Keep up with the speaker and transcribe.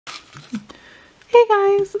Hey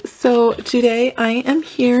guys, so today I am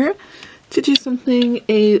here to do something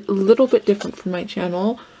a little bit different for my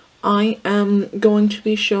channel. I am going to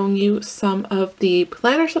be showing you some of the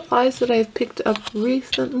planner supplies that I've picked up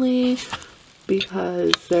recently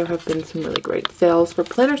because there have been some really great sales for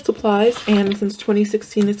planner supplies, and since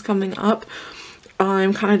 2016 is coming up,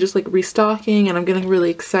 I'm kind of just like restocking and I'm getting really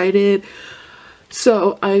excited.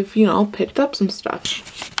 So I've, picked up some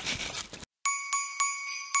stuff.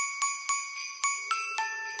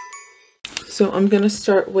 So I'm going to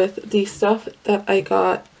start with the stuff that I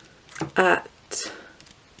got at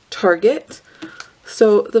Target.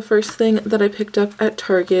 So the first thing that I picked up at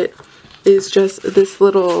Target is just this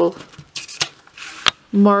little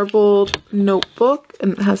marbled notebook,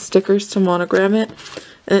 and it has stickers to monogram it.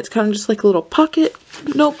 And it's kind of just like a little pocket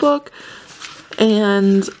notebook.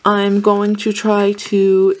 And I'm going to try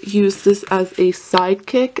to use this as a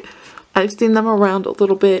sidekick. I've seen them around a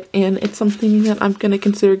little bit, and it's something that I'm going to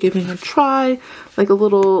consider giving a try, like a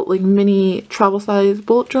little mini travel size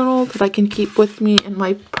bullet journal that I can keep with me in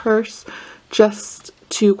my purse just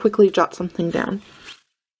to quickly jot something down.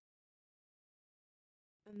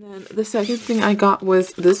 And then the second thing I got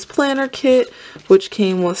was this planner kit, which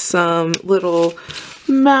came with some little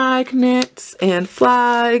magnets and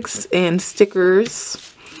flags and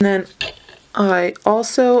stickers. And then I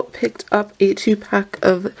also picked up a 2-pack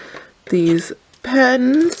of these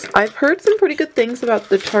pens. I've heard some pretty good things about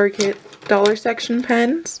the Target dollar section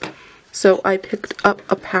pens, so I picked up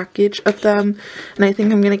a package of them, and I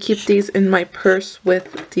think I'm going to keep these in my purse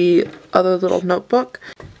with the other little notebook.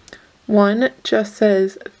 One just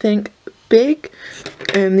says think big,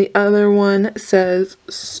 and the other one says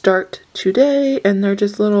start today, and they're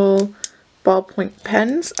just little ballpoint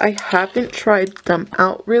pens. I haven't tried them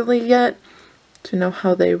out really yet to know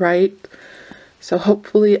how they write, so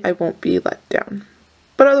hopefully I won't be let down.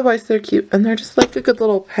 But otherwise they're cute, and they're just like a good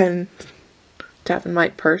little pen to have in my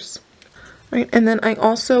purse. Right, and then I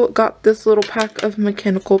also got this little pack of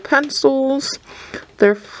mechanical pencils.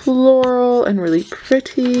 They're floral and really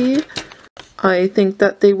pretty. I think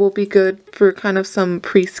that they will be good for kind of some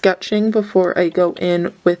pre-sketching before I go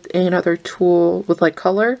in with another tool with like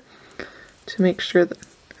color to make sure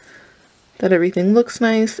that everything looks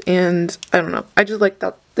nice, and I don't know, I just like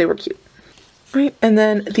that they were cute. Right, and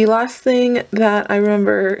then the last thing that I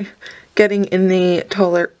remember getting in the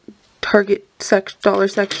Target dollar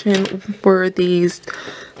section were these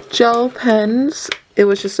gel pens. It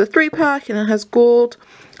was just a 3-pack, and it has gold,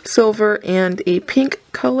 silver, and a pink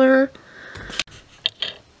color.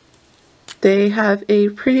 They have a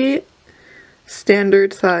pretty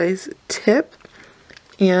standard size tip,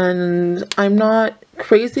 and I'm not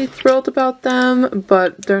crazy thrilled about them,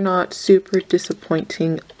 but they're not super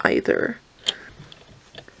disappointing either.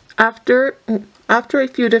 After a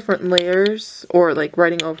few different layers, or like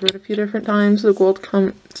writing over it a few different times, the gold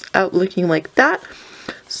comes out looking like that,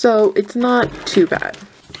 so it's not too bad.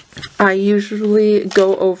 I usually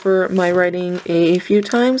go over my writing a few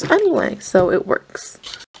times anyway, so it works.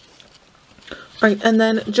 Alright, and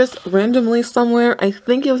then just randomly somewhere, I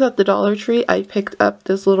think it was at the Dollar Tree, I picked up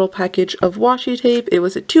this little package of washi tape. It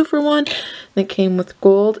was a 2-for-1, and it came with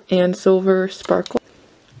gold and silver sparkle.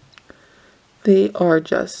 They are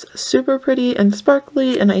just super pretty and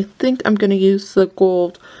sparkly, and I think I'm going to use the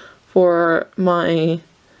gold for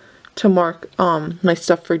to mark my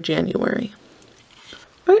stuff for January.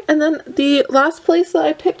 Alright, and then the last place that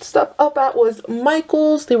I picked stuff up at was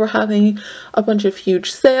Michael's. They were having a bunch of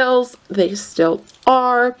huge sales. They still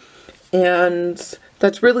are, and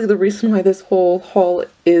that's really the reason why this whole haul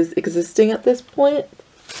is existing at this point.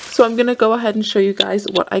 So I'm going to go ahead and show you guys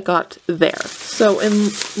what I got there. So in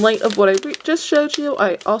light of what I just showed you,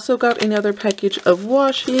 I also got another package of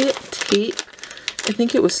washi tape. I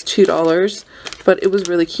think it was $2, but it was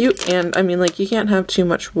really cute, and I mean, like, you can't have too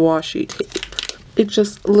much washi tape. It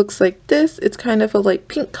just looks like this. It's kind of a light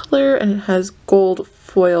pink color, and it has gold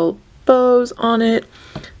foil bows on it,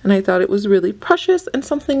 and I thought it was really precious and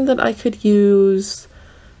something that I could use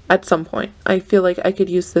at some point. I feel like I could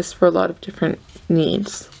use this for a lot of different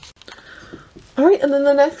needs. Alright, and then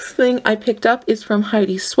the next thing I picked up is from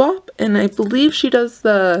Heidi Swapp, and I believe she does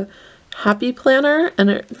the Happy Planner, and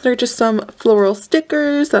they're just some floral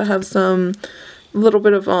stickers that have some little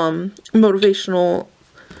bit of motivational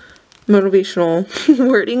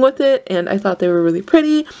wording with it, and I thought they were really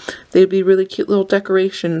pretty. They'd be really cute little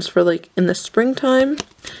decorations for like in the springtime,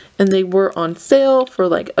 and they were on sale for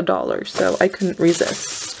like $1, so I couldn't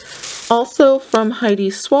resist. Also from Heidi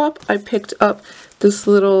Swapp, I picked up this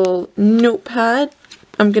little notepad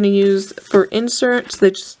I'm going to use for inserts.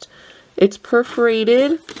 It's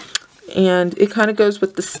perforated, and it kind of goes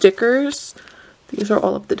with the stickers. These are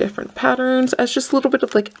all of the different patterns as just a little bit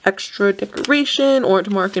of like extra decoration or to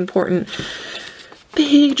mark important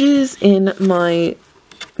pages in my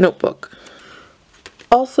notebook.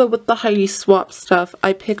 Also with the Heidi Swap stuff,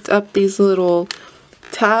 I picked up these little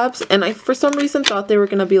tabs, and I for some reason thought they were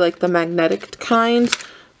going to be like the magnetic kind,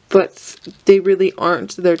 but they really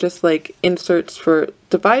aren't. They're just like inserts for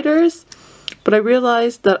dividers. But I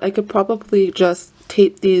realized that I could probably just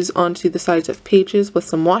tape these onto the sides of pages with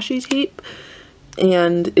some washi tape,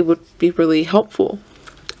 and it would be really helpful.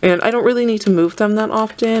 And I don't really need to move them that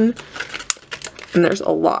often, and there's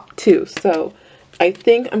a lot too, so I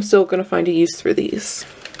think I'm still going to find a use for these.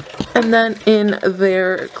 And then in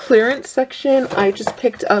their clearance section, I just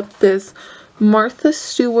picked up this Martha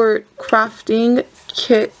Stewart crafting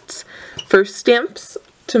kit for stamps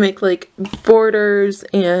to make like borders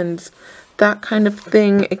and that kind of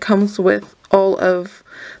thing. It comes with all of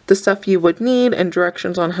the stuff you would need and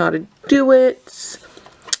directions on how to do it.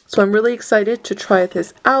 So I'm really excited to try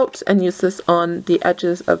this out and use this on the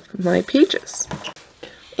edges of my pages.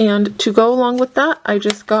 And to go along with that, I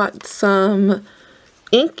just got some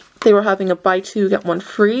ink. They were having a buy two get one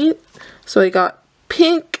free. So I got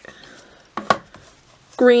pink,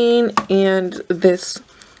 green, and this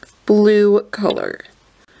blue color.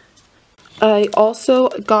 I also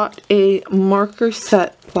got a marker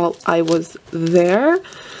set while I was there.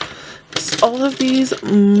 It's all of these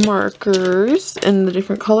markers in the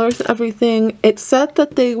different colors and everything. It said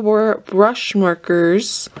that they were brush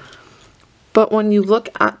markers, but when you look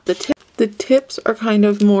at the tips are kind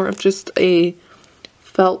of more of just a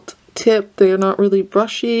felt tip. They're not really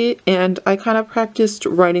brushy, and I kind of practiced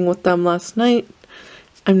writing with them last night.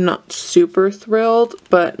 I'm not super thrilled,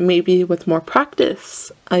 but maybe with more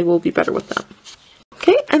practice, I will be better with them.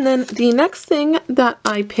 Okay, and then the next thing that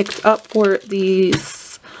I picked up were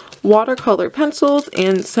these watercolor pencils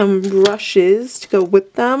and some brushes to go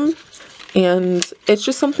with them. And it's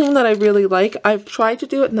just something that I really like. I've tried to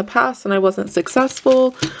do it in the past and I wasn't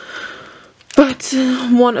successful. But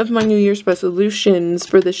one of my New Year's resolutions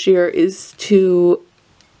for this year is to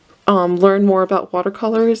learn more about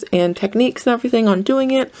watercolors and techniques and everything on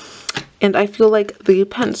doing it. And I feel like the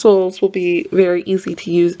pencils will be very easy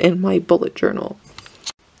to use in my bullet journal.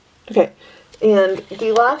 Okay, and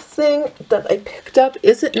the last thing that I picked up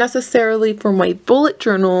isn't necessarily for my bullet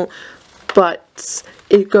journal, but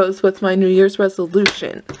it goes with my New Year's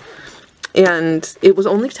resolution. And it was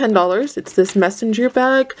only $10. It's this messenger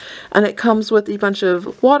bag, and it comes with a bunch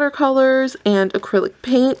of watercolors and acrylic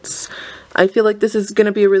paints. I feel like this is going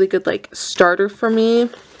to be a really good like starter for me.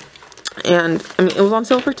 And I mean, it was on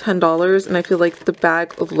sale for $10, and I feel like the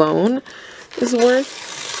bag alone is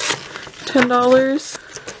worth $10.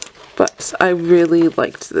 But I really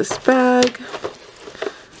liked this bag.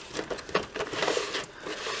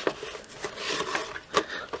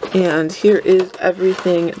 And here is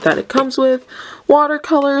everything that it comes with.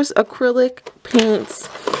 Watercolors, acrylic paints,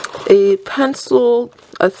 a pencil,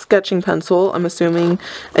 a sketching pencil, I'm assuming,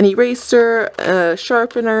 an eraser, a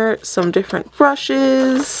sharpener, some different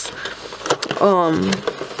brushes, and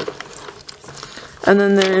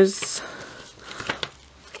then there's,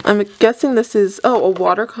 I'm guessing this is, oh, a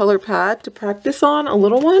watercolor pad to practice on, a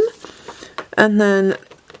little one, and then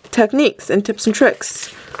techniques and tips and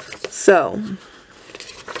tricks. So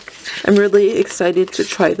I'm really excited to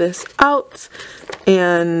try this out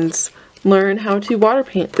and learn how to water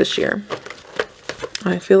paint this year.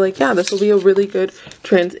 I feel like, yeah, this will be a really good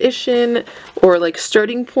transition or like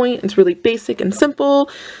starting point. It's really basic and simple,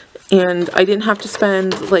 and I didn't have to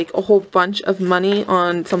spend like a whole bunch of money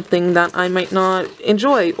on something that I might not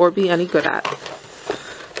enjoy or be any good at.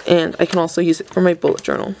 And I can also use it for my bullet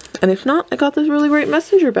journal. And if not, I got this really great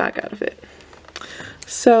messenger bag out of it.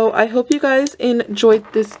 So I hope you guys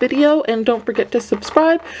enjoyed this video, and don't forget to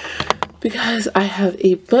subscribe because I have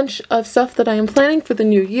a bunch of stuff that I am planning for the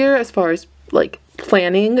new year as far as like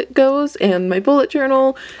planning goes and my bullet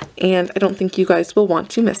journal, and I don't think you guys will want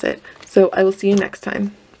to miss it. So I will see you next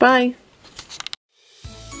time. Bye!